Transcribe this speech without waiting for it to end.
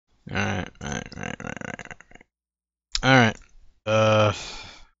Alright, right. Alright. Uh,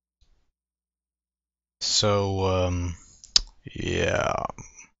 yeah.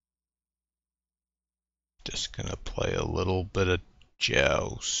 Just gonna play a little bit of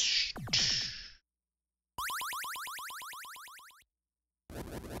Joust.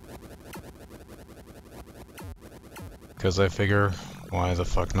 Because I figure, why the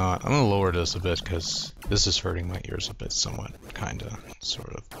fuck not? I'm gonna lower this a bit, because this is hurting my ears a bit, somewhat, kinda,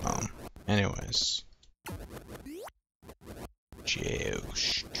 sort of. Anyways.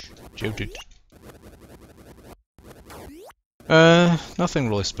 Joust. Nothing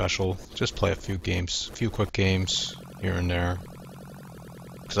really special. Just play a few games, a few quick games here and there.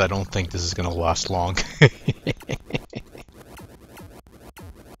 Because I don't think this is gonna last long.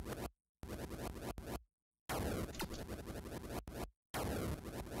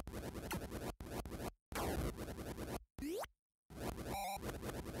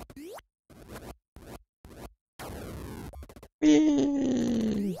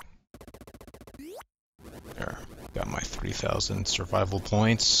 There, got my 3,000 survival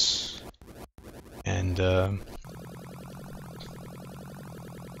points. And, I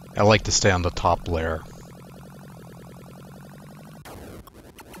like to stay on the top layer.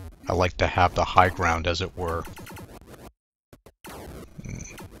 I like to have the high ground, as it were.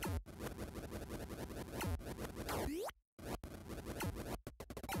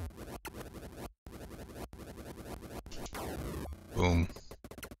 Boom.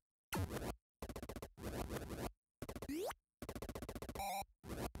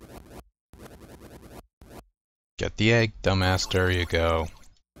 Get the egg, dumbass, there you go.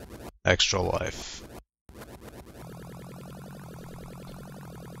 Extra life.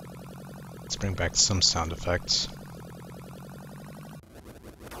 Let's bring back some sound effects.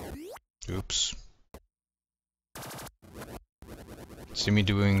 Oops. See me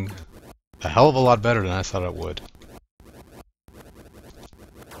doing a hell of a lot better than I thought it would.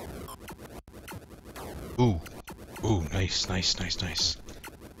 Ooh. Ooh, nice. Nice.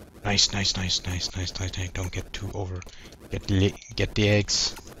 Don't get too over. Get the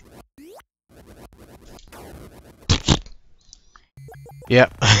eggs.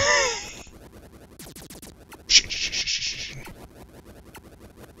 Yep.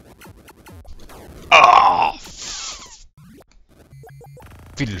 Ah!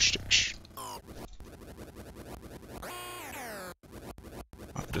 Fiddlesticks.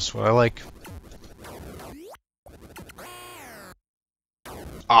 Oh, just what I like.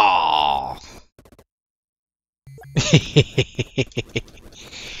 Ah!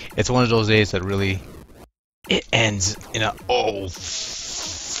 It's one of those days that really it ends in a oh.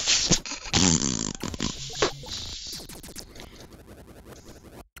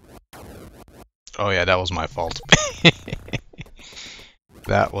 Oh yeah, that was my fault.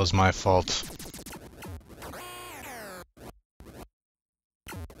 That was my fault.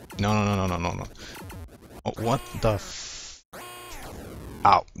 No. Oh, what the f...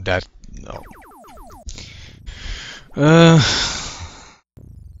 Ow, that... no.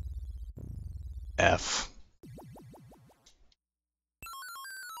 F.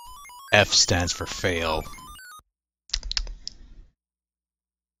 F stands for fail.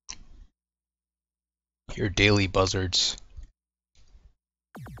 Your daily buzzards.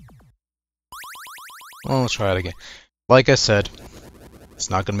 Well, let's try it again. Like I said, it's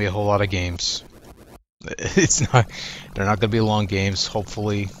not gonna be a whole lot of games. They're not gonna be long games,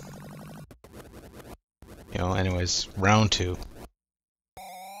 hopefully. You know, anyways, round 2.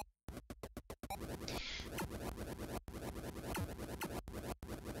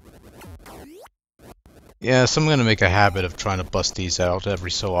 Yeah, so I'm gonna make a habit of trying to bust these out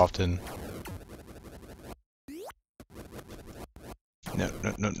every so often. No.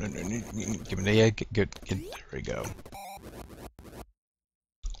 Give me the egg. Good. There we go.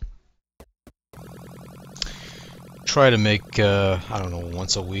 Try to make, I don't know,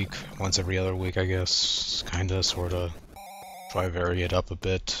 once a week, once every other week, I guess. Kinda, sorta. Try vary it up a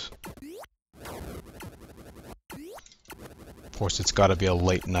bit. Of course, it's gotta be a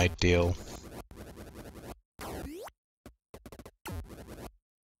late night deal.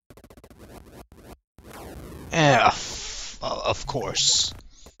 Of course.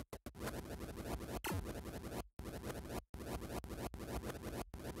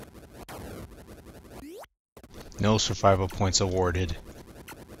 No survival points awarded.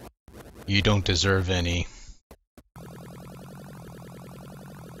 You don't deserve any.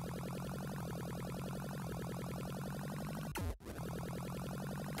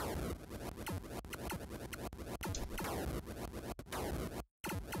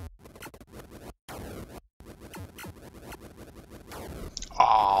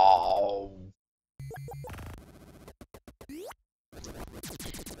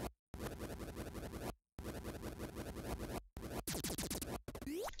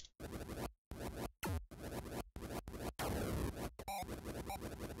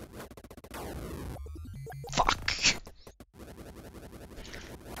 Fuck.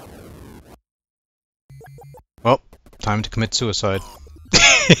 Well, time to commit suicide.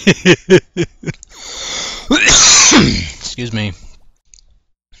 Excuse me.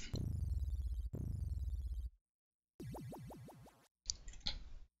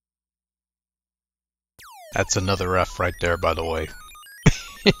 That's another F right there, by the way.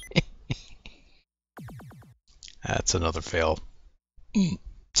 That's another fail.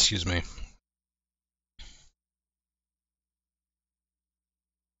 Excuse me.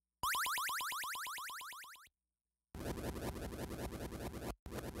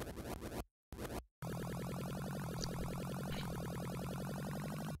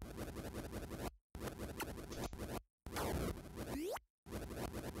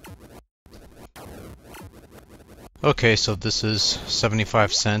 Okay, so this is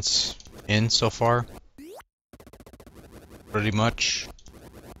 75 cents in so far. Pretty much.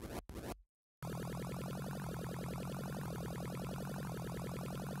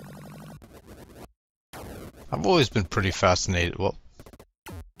 I've always been pretty fascinated. Well,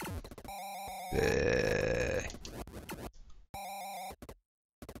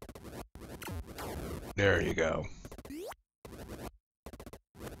 there you go.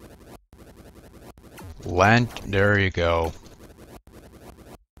 Land, there you go.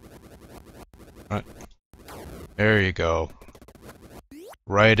 Right. There you go.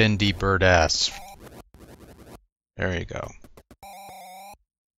 Right in the bird ass. There you go.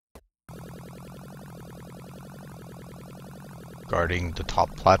 Guarding the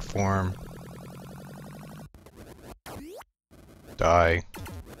top platform. Die.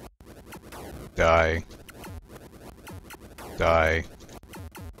 Die. Die.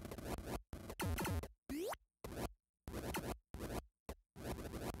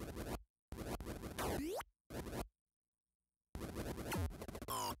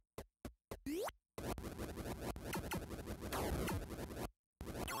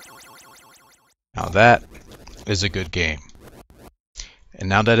 Now that is a good game. And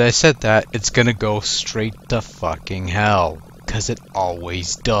now that I said that, it's gonna go straight to fucking hell. 'Cause it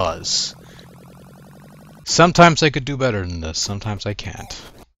always does. Sometimes I could do better than this, sometimes I can't.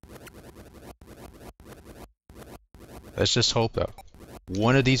 Let's just hope that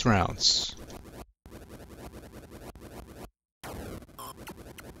one of these rounds.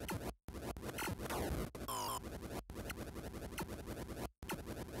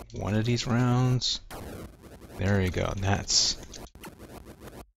 One of these rounds. There you go. Now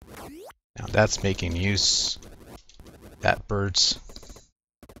that's making use. That bird's.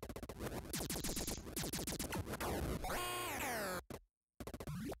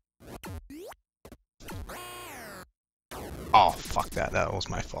 Oh, fuck that. That was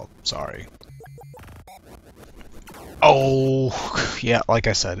my fault. Sorry. Oh, yeah, like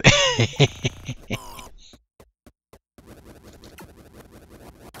I said.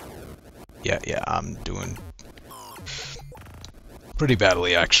 Yeah, I'm doing pretty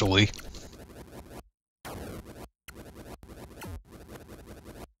badly, actually.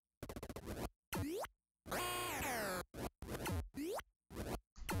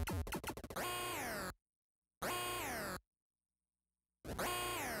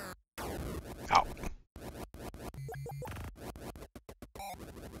 Ow.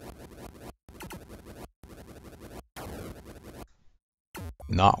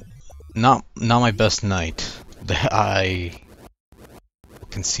 Not my best night. That I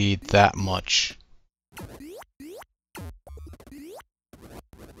concede that much.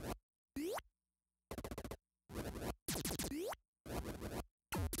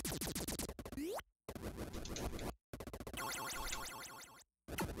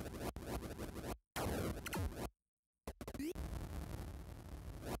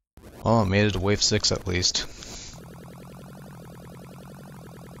 Well, I made it to wave 6 at least.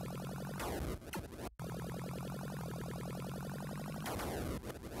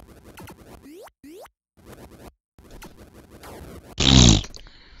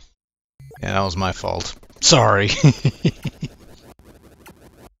 Yeah, that was my fault. Sorry.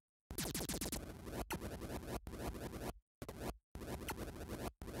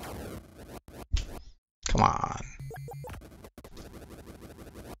 Come on.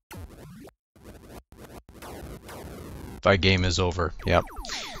 My game is over. Yep.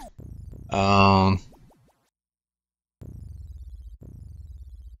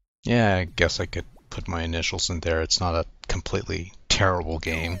 Yeah, I guess I could put my initials in there. It's not a completely terrible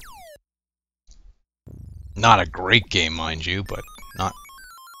game. Not a great game, mind you, but not...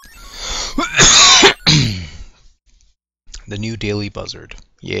 The new Daily Buzzard.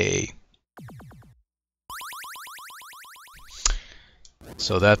 Yay.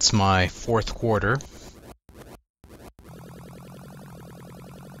 So that's my fourth quarter.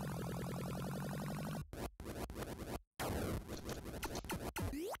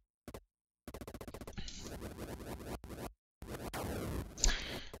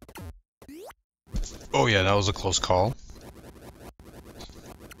 Oh yeah, that was a close call.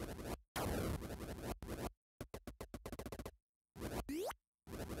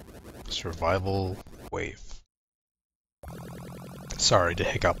 Survival wave. Sorry, the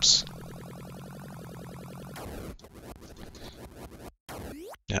hiccups.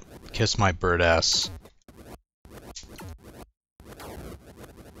 Yep, kiss my bird ass.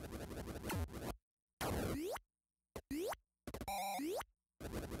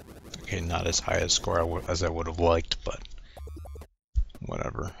 Okay, not as high a score as I would have liked, but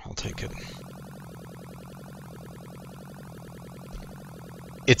whatever, I'll take it.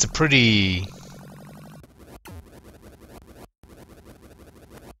 It's a pretty...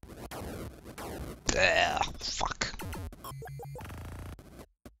 fuck.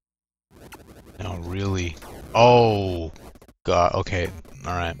 No, really. Oh, God, okay,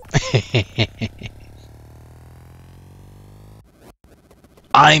 alright.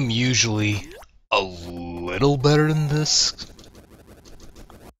 I'm usually a little better than this.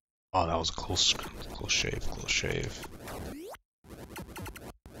 Oh, that was a close shave, close shave.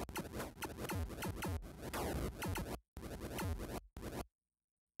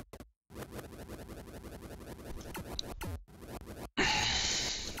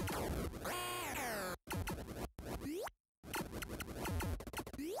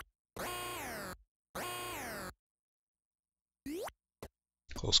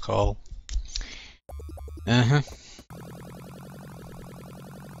 Close call. Uh-huh.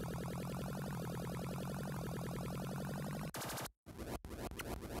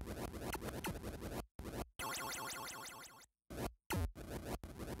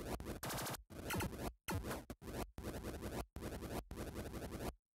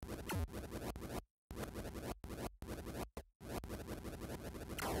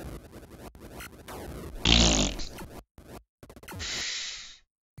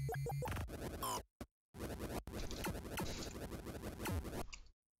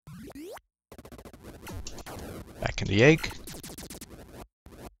 Back in the egg.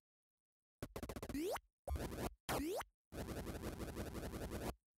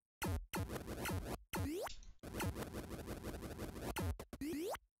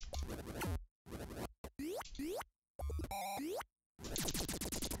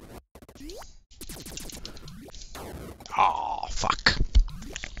 Oh, fuck.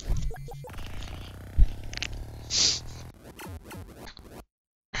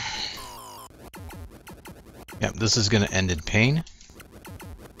 Yep, this is gonna end in pain.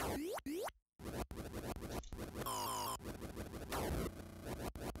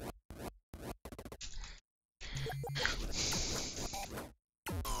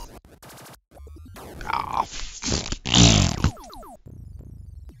 Ah,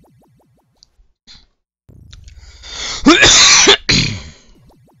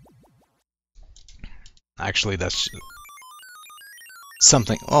 actually, that's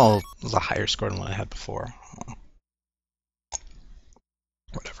something. Oh, it was a higher score than what I had before. Oh.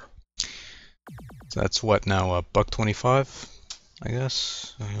 Whatever. So that's what now? $1.25, I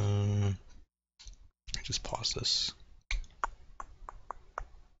guess. Just pause this.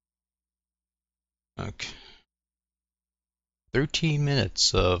 Okay. 13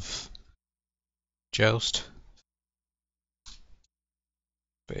 minutes of Joust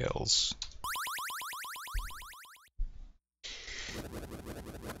fails.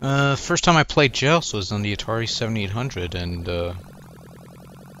 First time I played Joust was on the Atari 7800, and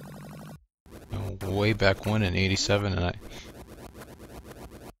way back when in '87, and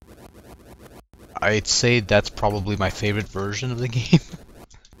I'd say that's probably my favorite version of the game.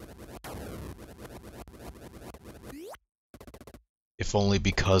 If only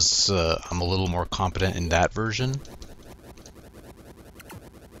because I'm a little more competent in that version.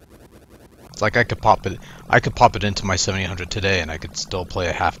 It's like I could pop it into my 7800 today, and I could still play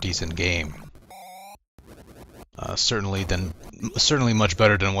a half decent game. Certainly much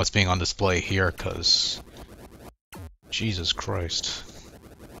better than what's being on display here, cause Jesus Christ.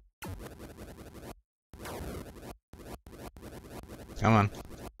 Come on.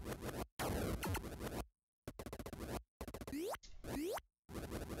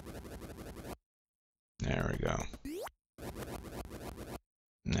 There we go.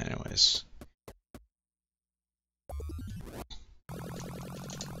 Anyways.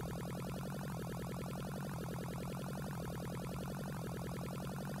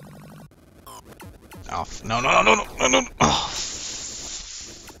 Oh, no, no, no, no, no, no, no. Oh.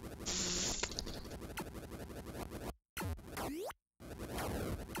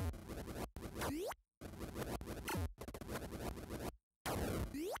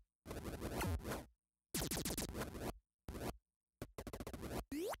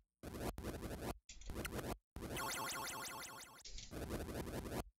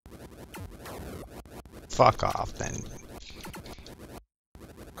 Fuck off, then.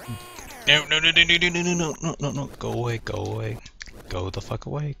 No, no, no, no, no, no, no, no, no, no, no, go away, go away. Go the fuck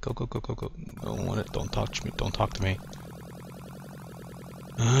away. Go, go, go, go, go. Don't want it. Don't talk to me. Don't talk to me.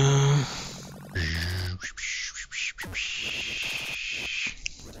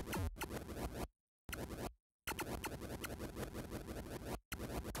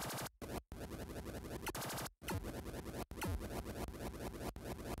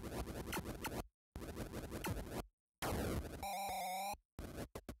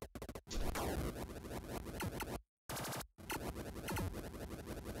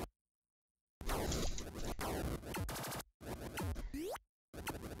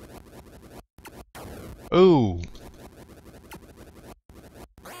 Oh.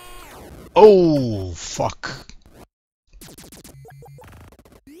 Oh, fuck.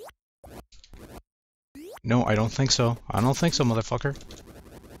 No, I don't think so. I don't think so, motherfucker.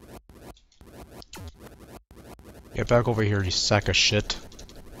 Get back over here, you sack of shit.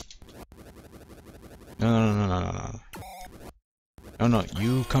 No, no, no, no, no, no. No, no,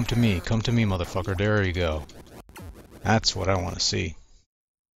 you come to me, motherfucker. There you go. That's what I want to see.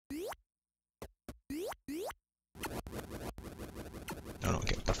 No, no,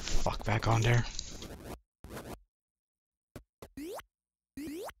 get the fuck back on there.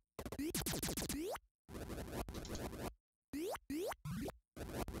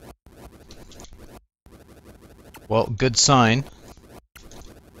 Well, good sign.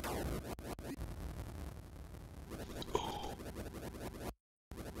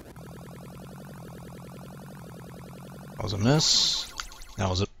 That was a miss. That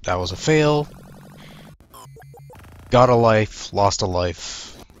was a fail. Got a life, lost a life.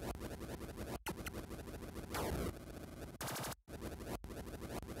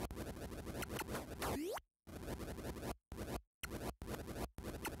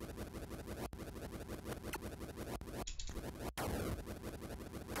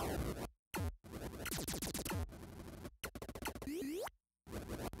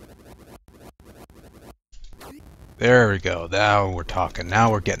 There we go. Now we're talking.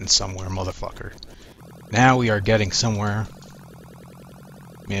 Now we're getting somewhere, motherfucker. Now we are getting somewhere.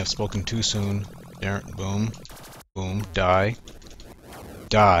 May have spoken too soon. There, boom. Boom. Die.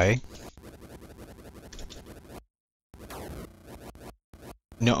 Die.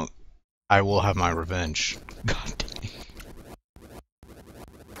 No. I will have my revenge. God damn.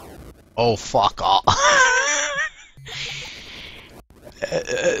 Oh, fuck off.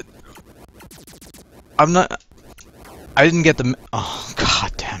 I'm not... I didn't get the... Oh,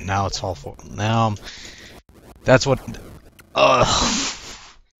 god damn, now it's all for... Now... That's what... Ugh.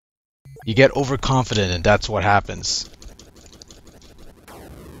 You get overconfident and that's what happens.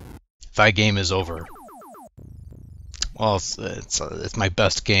 That game is over. Well, it's my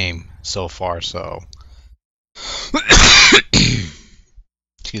best game so far, so...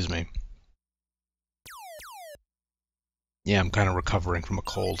 Excuse me. Yeah, I'm kind of recovering from a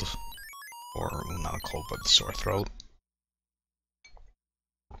cold. Or, not a cold, but a sore throat.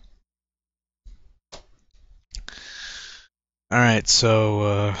 Alright,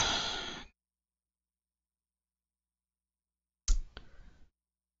 so,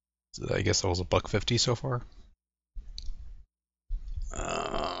 I guess that was $1.50 so far.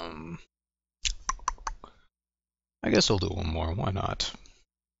 I guess I'll do one more, why not?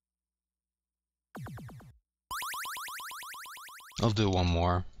 I'll do one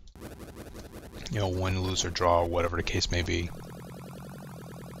more. You know, win, lose, or draw, whatever the case may be.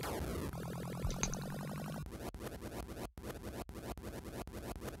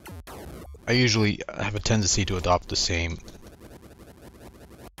 I usually have a tendency to adopt the same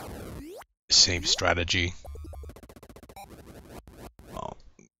strategy. Oh,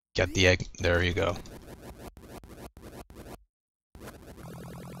 get the egg. There you go.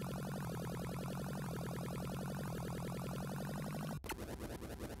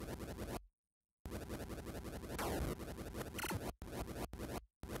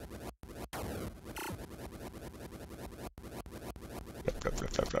 Flip, flip,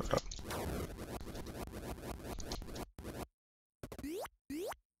 flip, flip, flip.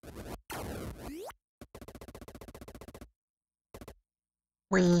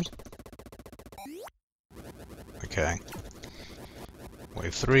 Okay.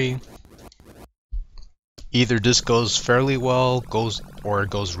 Wave 3. Either this goes fairly well, or it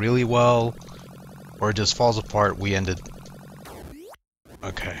goes really well, or it just falls apart. We ended.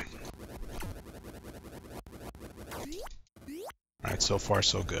 Okay. Alright, so far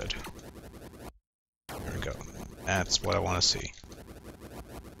so good. There we go. That's what I want to see.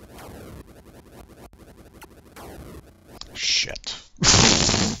 Shit.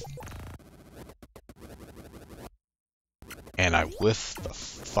 And I whiffed the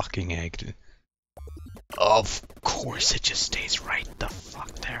fucking egg. Of course it just stays right the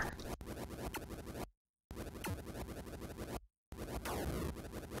fuck there.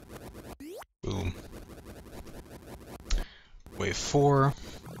 Boom. Wave 4.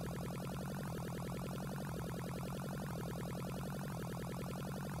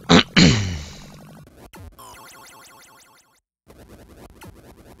 Got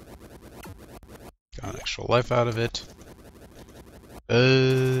an extra life out of it.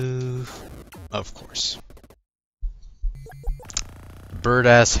 Of course.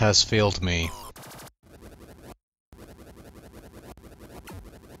 Birdass has failed me.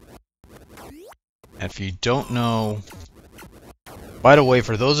 And if you don't know... By the way,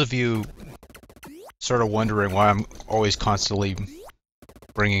 for those of you sort of wondering why I'm always constantly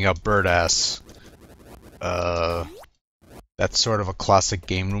bringing up Birdass, that's sort of a classic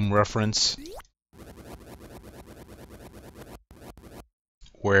game room reference.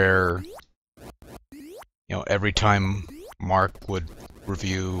 Where, you know, every time Mark would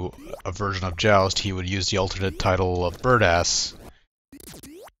review a version of Joust, he would use the alternate title of Birdass,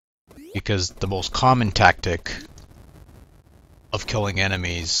 because the most common tactic of killing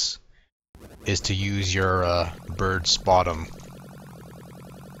enemies is to use your bird's bottom.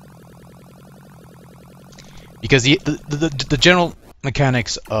 Because the general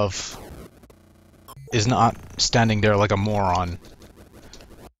mechanics of is not standing there like a moron,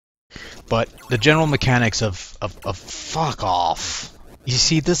 but the general mechanics of fuck off. You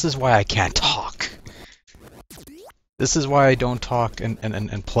see, this is why I can't talk. This is why I don't talk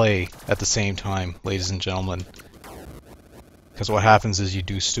and play at the same time, ladies and gentlemen. Because what happens is you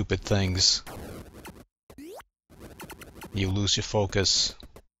do stupid things. You lose your focus.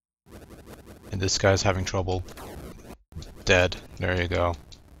 And this guy's having trouble. Dead. There you go.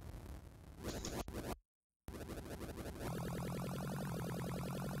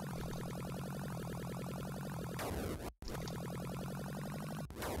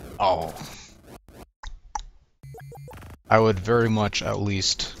 Oh. I would very much at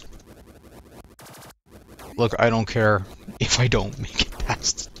least... Look, I don't care if I don't make it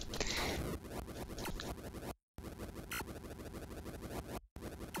past.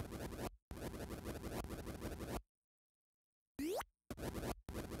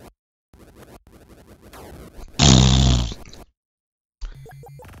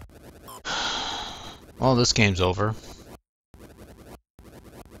 Well, this game's over.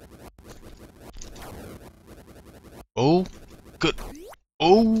 Oh, good.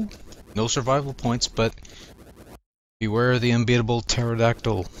 Oh, no survival points, but beware the unbeatable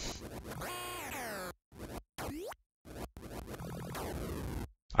pterodactyl.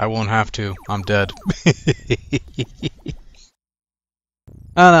 I won't have to. I'm dead.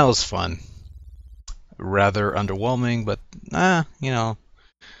 Ah, that was fun. Rather underwhelming, but you know,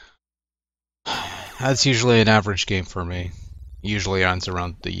 that's usually an average game for me. Usually ends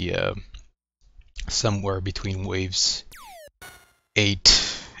around the somewhere between waves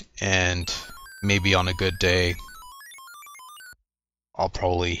 8 and maybe on a good day I'll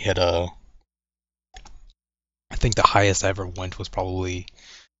probably hit a... I think the highest I ever went was probably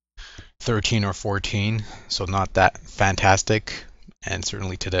 13 or 14, so not that fantastic, and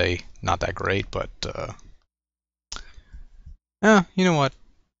certainly today not that great, but yeah, you know what?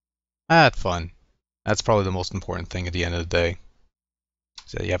 I had fun. That's probably the most important thing at the end of the day.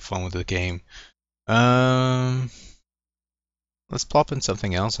 So you have fun with the game. Let's plop in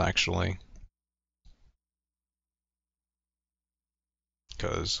something else actually.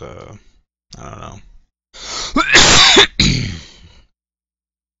 Because I don't know.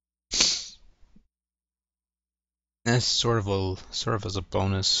 That's sort of as a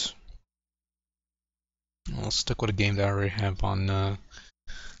bonus. I'll stick with a game that I already have on I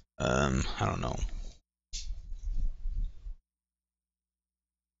don't know.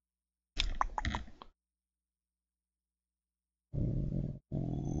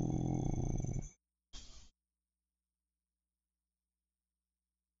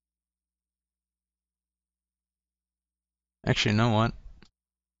 Actually, you know what?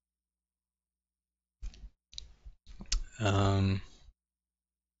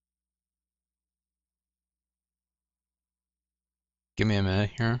 Give me a minute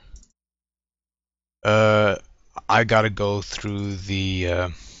here. Uh, I gotta go through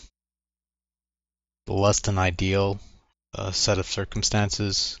the less than ideal set of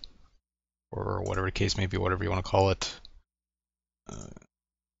circumstances, or whatever the case may be, whatever you want to call it. Uh,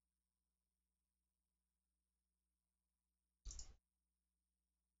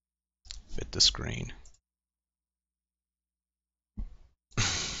 fit the screen.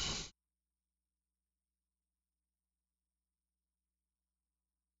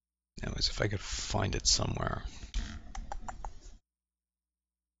 Anyways, if I could find it somewhere.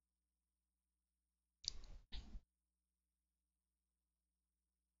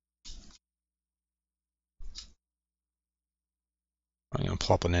 I'm gonna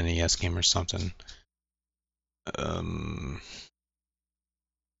plop an NES game or something. Um,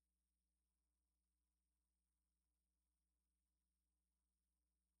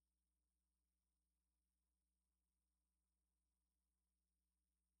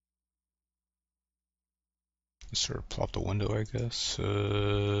 sort of plop the window, I guess.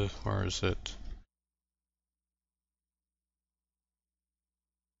 Where is it?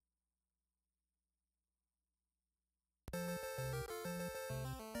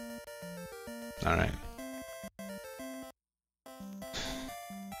 Alright.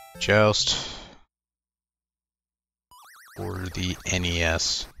 Joust. Or the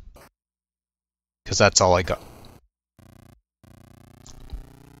NES. Because that's all I got.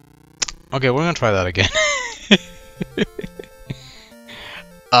 Okay, we're gonna try that again.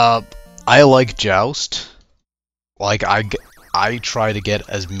 I like Joust. Like, I try to get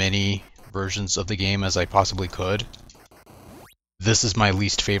as many versions of the game as I possibly could. This is my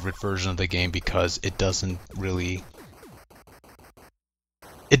least favorite version of the game because it doesn't really...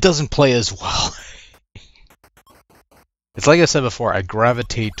 It doesn't play as well. It's like I said before, I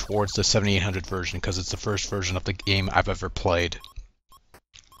gravitate towards the 7800 version because it's the first version of the game I've ever played.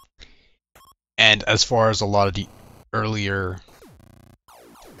 And as far as a lot of the earlier...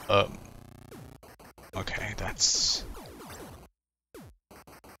 okay, that's...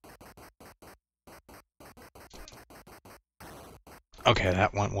 Okay,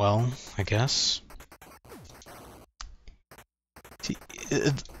 that went well, I guess. See,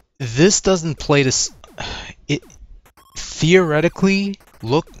 this doesn't play this... It theoretically,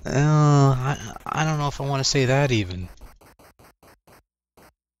 look... I don't know if I want to say that even.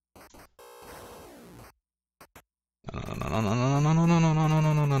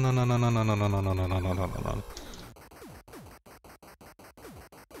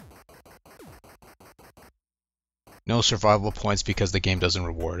 No survival points because the game doesn't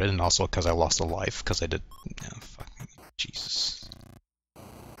reward it, and also because I lost a life, because I did... Oh, fucking Jesus.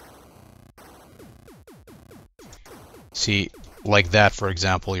 See, like that, for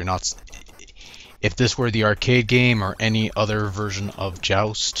example, you're not... If this were the arcade game or any other version of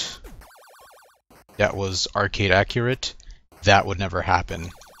Joust that was arcade accurate, that would never happen,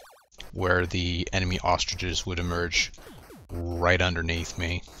 where the enemy ostriches would emerge right underneath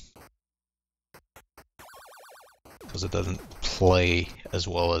me. Because it doesn't play as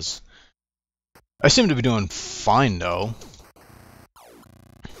well as... I seem to be doing fine, though.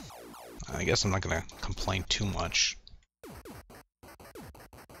 I guess I'm not going to complain too much.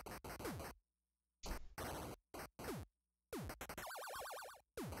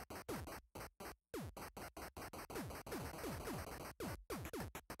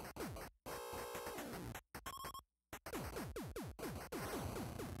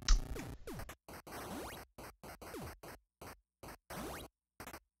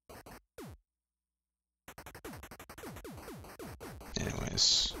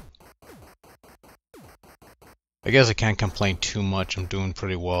 Anyways, I guess I can't complain too much. I'm doing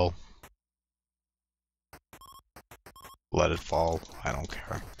pretty well. Let it fall. I don't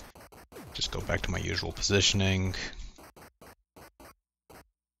care. Just go back to my usual positioning.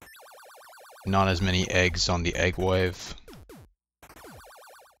 Not as many eggs on the egg wave.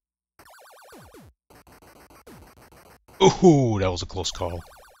 Ooh, that was a close call.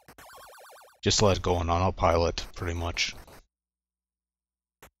 Just let it go on autopilot, pretty much.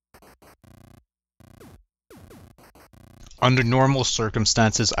 Under normal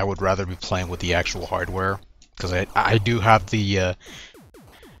circumstances, I would rather be playing with the actual hardware, because I do have the...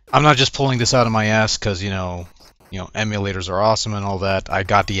 I'm not just pulling this out of my ass because, you know, emulators are awesome and all that. I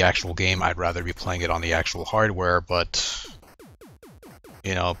got the actual game. I'd rather be playing it on the actual hardware, but,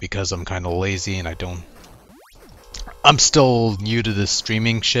 you know, because I'm kind of lazy and I'm still new to this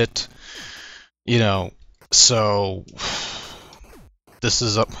streaming shit, you know, so this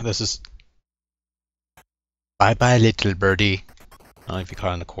is bye-bye, little birdie. I don't know if you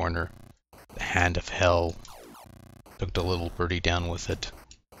caught in the corner. The hand of hell took the little birdie down with it.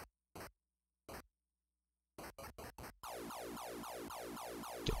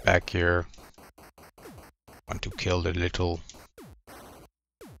 Get back here. Want to kill the little...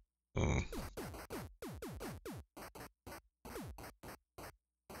 Ooh.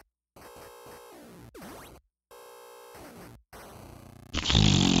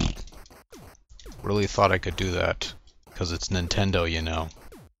 Really thought I could do that. Because it's Nintendo, you know.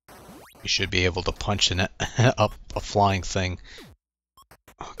 You should be able to punch up a flying thing.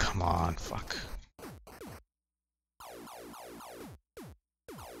 Oh, come on, fuck.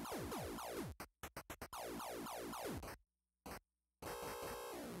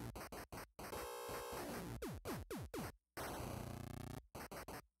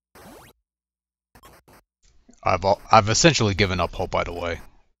 I've essentially given up hope, by the way.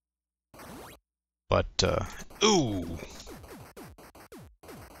 But, ooh!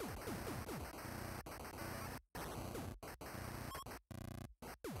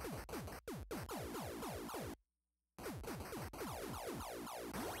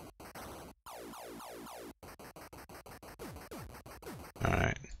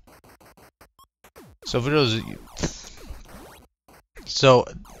 Alright. So for those... So,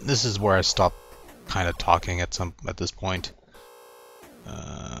 this is where I stop kind of talking at this point.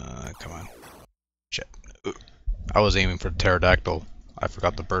 Come on. Shit. Ooh. I was aiming for pterodactyl. I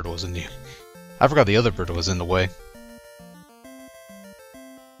forgot the bird was in the... I forgot the other bird was in the way.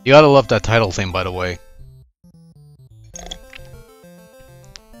 You gotta love that title theme, by the way.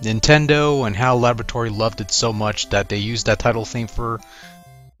 Nintendo and HAL Laboratory loved it so much that they used that title theme for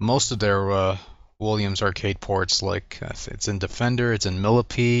most of their Williams arcade ports. Like, it's in Defender, it's in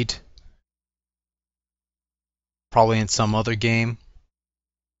Millipede. Probably in some other game,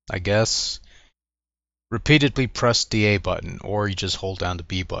 I guess. Repeatedly press the A button, or you just hold down the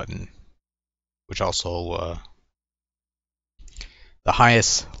B button. Which also, the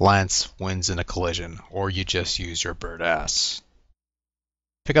highest lance wins in a collision, or you just use your bird ass.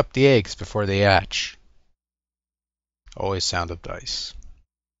 Pick up the eggs before they hatch. Always sound of dice.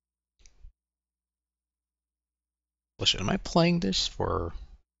 Listen, am I playing this for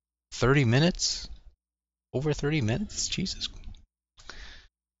 30 minutes? Over 30 minutes? Jesus.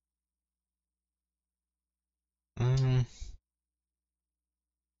 Let's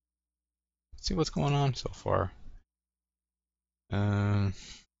see what's going on so far.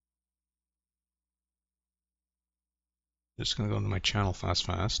 Just gonna go to my channel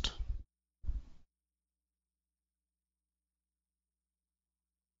fast.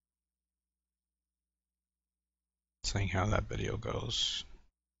 Seeing how that video goes.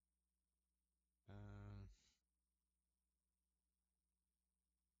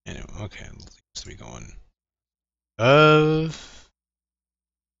 Anyway, okay, it seems to be going.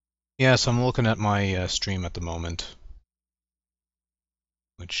 Yeah, so I'm looking at my stream at the moment.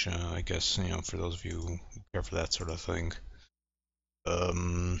 Which, I guess, you know, for those of you who care for that sort of thing.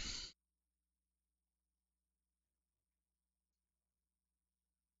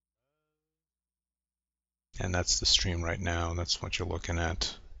 And that's the stream right now, that's what you're looking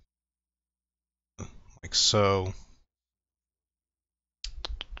at. Like so.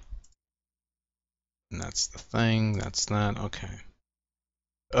 And that's the thing, that's that, okay.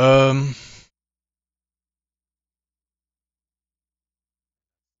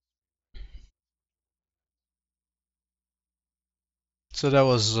 So that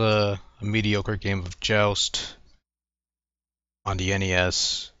was a mediocre game of Joust on the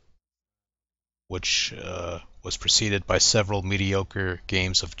NES, which was preceded by several mediocre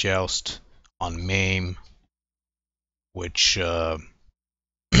games of Joust on MAME, which, you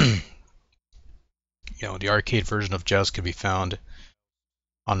know, the arcade version of Joust can be found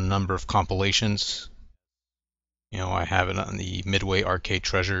on a number of compilations. You know, I have it on the Midway Arcade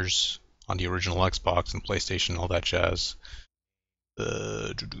Treasures on the original Xbox and PlayStation, all that jazz.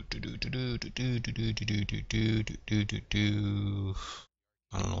 I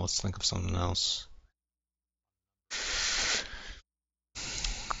don't know, let's think of something else.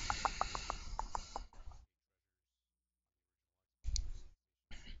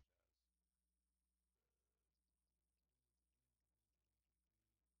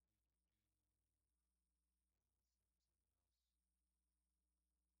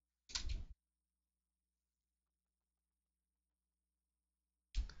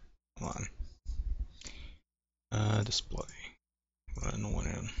 Hold on. Display. Run one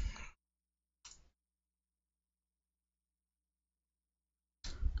in.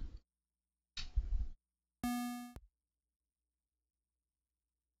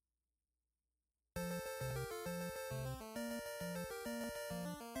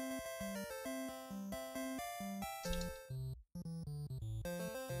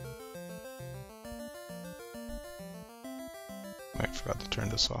 I forgot to turn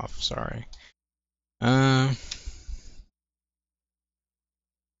this off, sorry.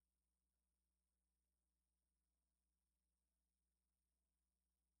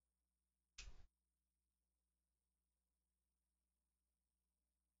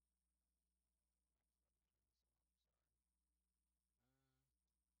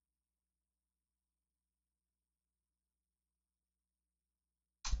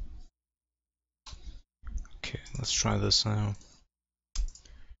 Okay, let's try this now.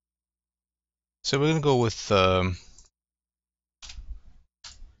 So we're gonna go with and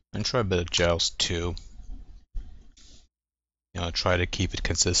try a bit of Joust too. You know, try to keep it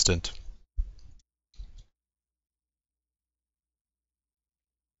consistent.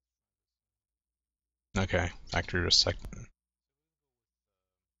 Okay, factory second.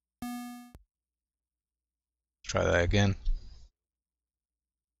 Try that again.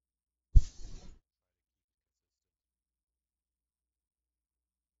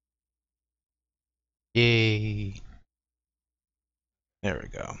 Yay! There we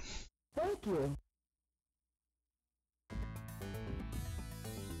go. Thank you.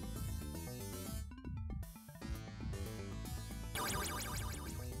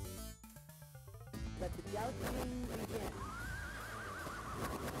 Let the jousting begin.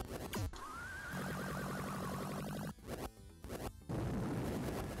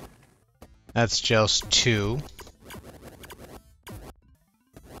 That's Joust 2.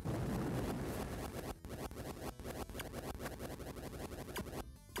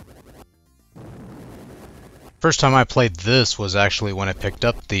 First time I played this was actually when I picked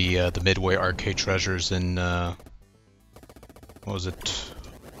up the Midway arcade treasures in what was it?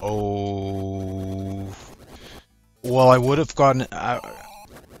 Oh, well, I would have gotten.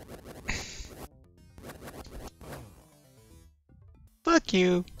 Fuck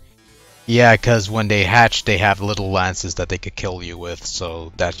you. Yeah, because when they hatch, they have little lances that they could kill you with,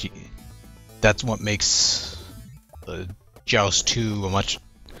 so that's what makes Joust 2 a much.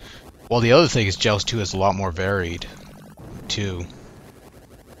 Well, the other thing is Joust 2 is a lot more varied, too.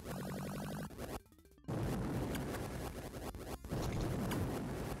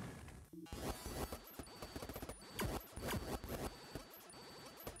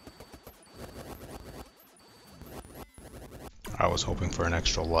 I was hoping for an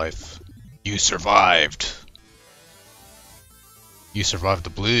extra life. You survived! You survived the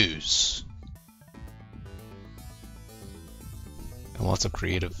blues! And lots of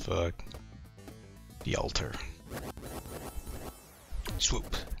creative, the altar.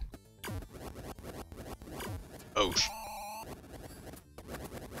 Swoop. Oh,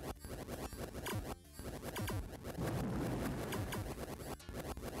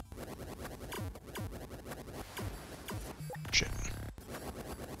 shit.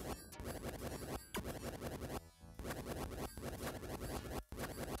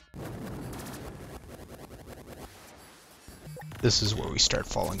 This is where we start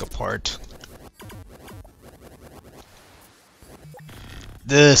falling apart.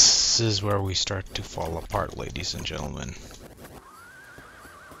 This is where we start to fall apart, ladies and gentlemen.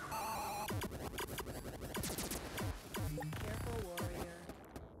 Careful, warrior.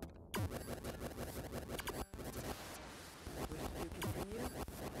 Wish to continue?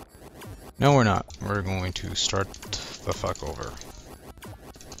 No, we're not. We're going to start the fuck over.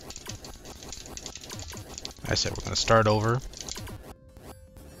 I said we're going to start over.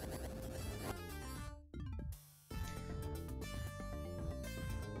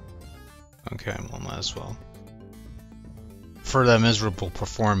 Okay, well, might as well. For that miserable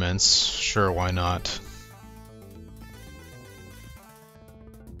performance, sure, why not?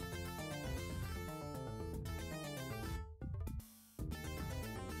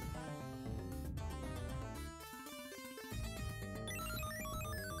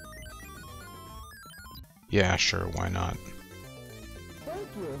 Yeah, sure, why not? Thank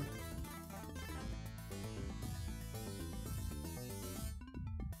you.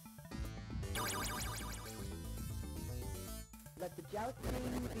 Let the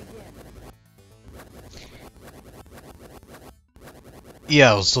jousting begin.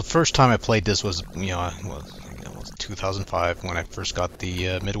 Yeah, it was the first time I played this was, you know, it was 2005 when I first got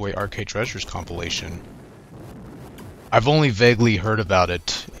the Midway Arcade Treasures compilation. I've only vaguely heard about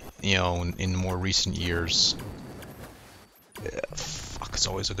it, you know, in more recent years. Yeah, fuck, it's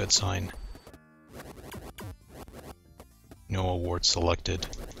always a good sign. No award selected.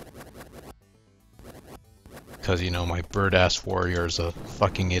 Because, you know, my bird-ass warrior is a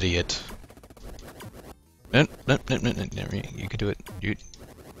fucking idiot. You could do it.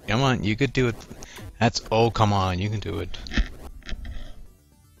 Come on, you could do it. Oh, come on, you can do it.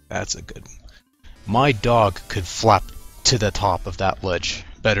 That's a good. My dog could flap to the top of that ledge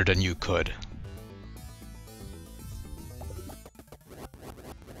better than you could.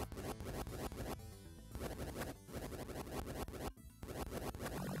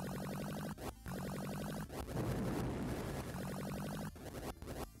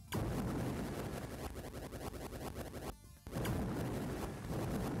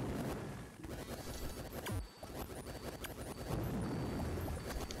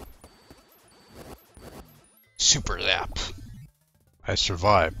 Super zap. I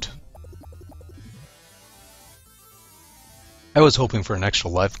survived. I was hoping for an extra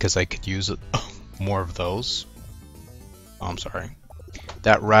life because I could use more of those. Oh, I'm sorry.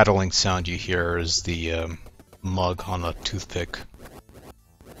 That rattling sound you hear is the mug on a toothpick.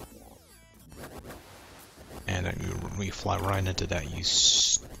 And we fly right into that, you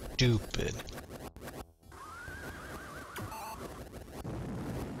stupid.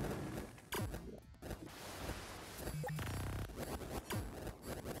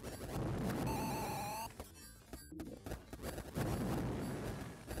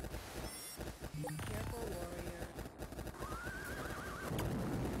 Careful, warrior.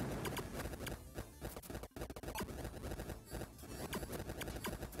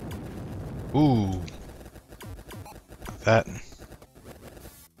 Ooh. That.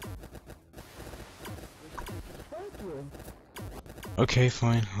 Thank you. Okay,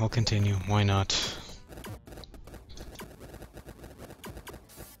 fine. I'll continue. Why not?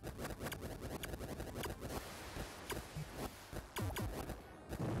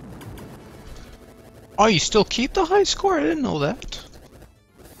 Oh, you still keep the high score? I didn't know that.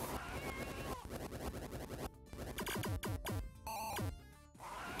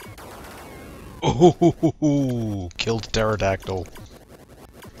 Oh, killed pterodactyl.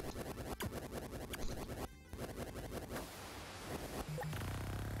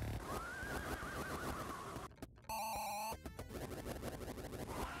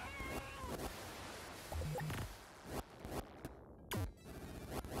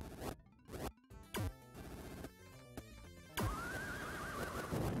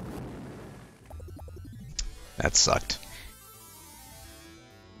 That sucked.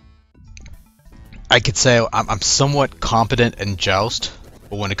 I could say I'm somewhat competent in Joust,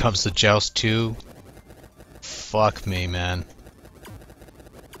 but when it comes to Joust 2, fuck me, man.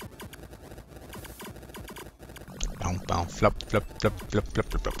 Bow, bow, flop, flop, flop, flop, flop,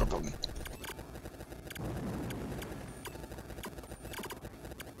 flop, flop, flop.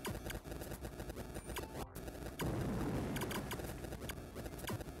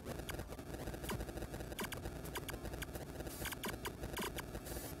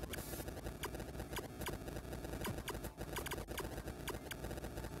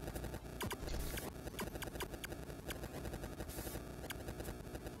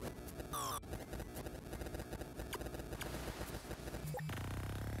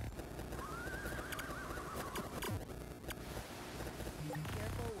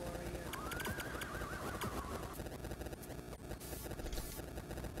 Careful, warrior.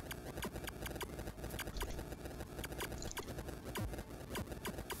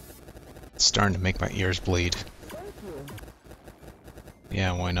 It's starting to make my ears bleed. Thank you.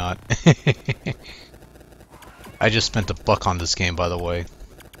 Yeah, why not? I just spent $1 on this game, by the way.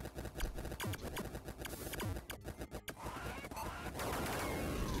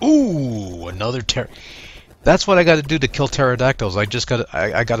 Ooh, another That's what I got to do to kill pterodactyls. I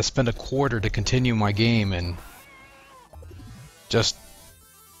got to spend $0.25 to continue my game and just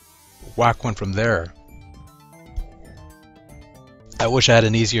whack one from there. I wish I had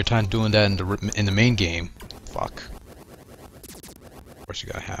an easier time doing that in the main game. Fuck. Of course you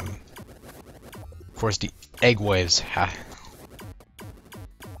gotta have them. Of course the egg waves. Ha.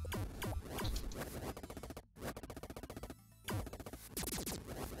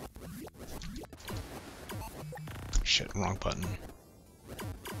 Shit, wrong button.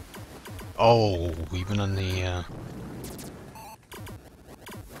 Oh, even on the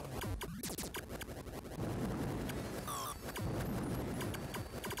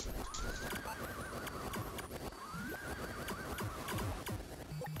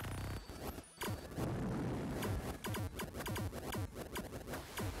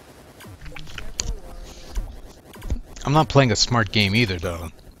I'm not playing a smart game either, though.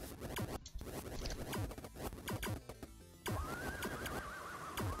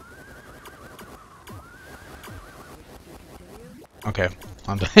 Okay,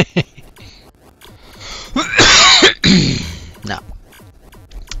 I'm done. No.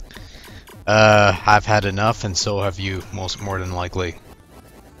 I've had enough, and so have you, more than likely.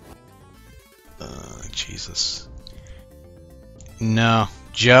 Jesus. No,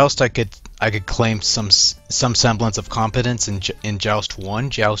 Joust, I could claim some semblance of competence in Joust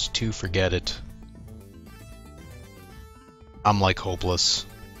 1. Joust 2, forget it. I'm like hopeless,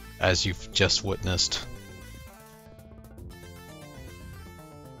 as you've just witnessed.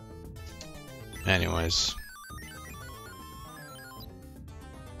 Anyways.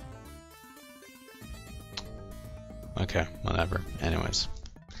 Okay, whatever. Anyways.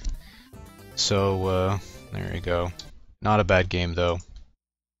 So, there you go. Not a bad game, though.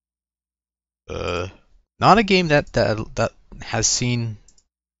 Not a game that has seen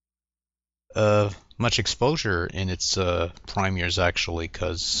much exposure in its prime years, actually,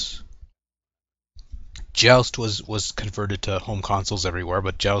 because Joust was converted to home consoles everywhere,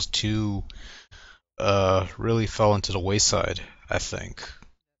 but Joust 2 really fell into the wayside, I think.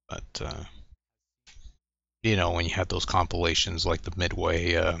 But you know, when you had those compilations like the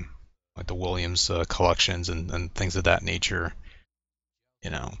Midway, like the Williams collections and things of that nature,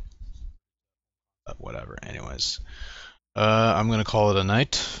 you know, but whatever. Anyways, I'm gonna call it a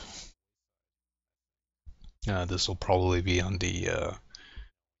night. This will probably be on the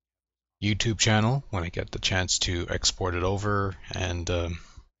YouTube channel when I get the chance to export it over, and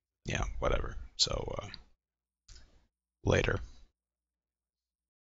yeah, whatever. So later.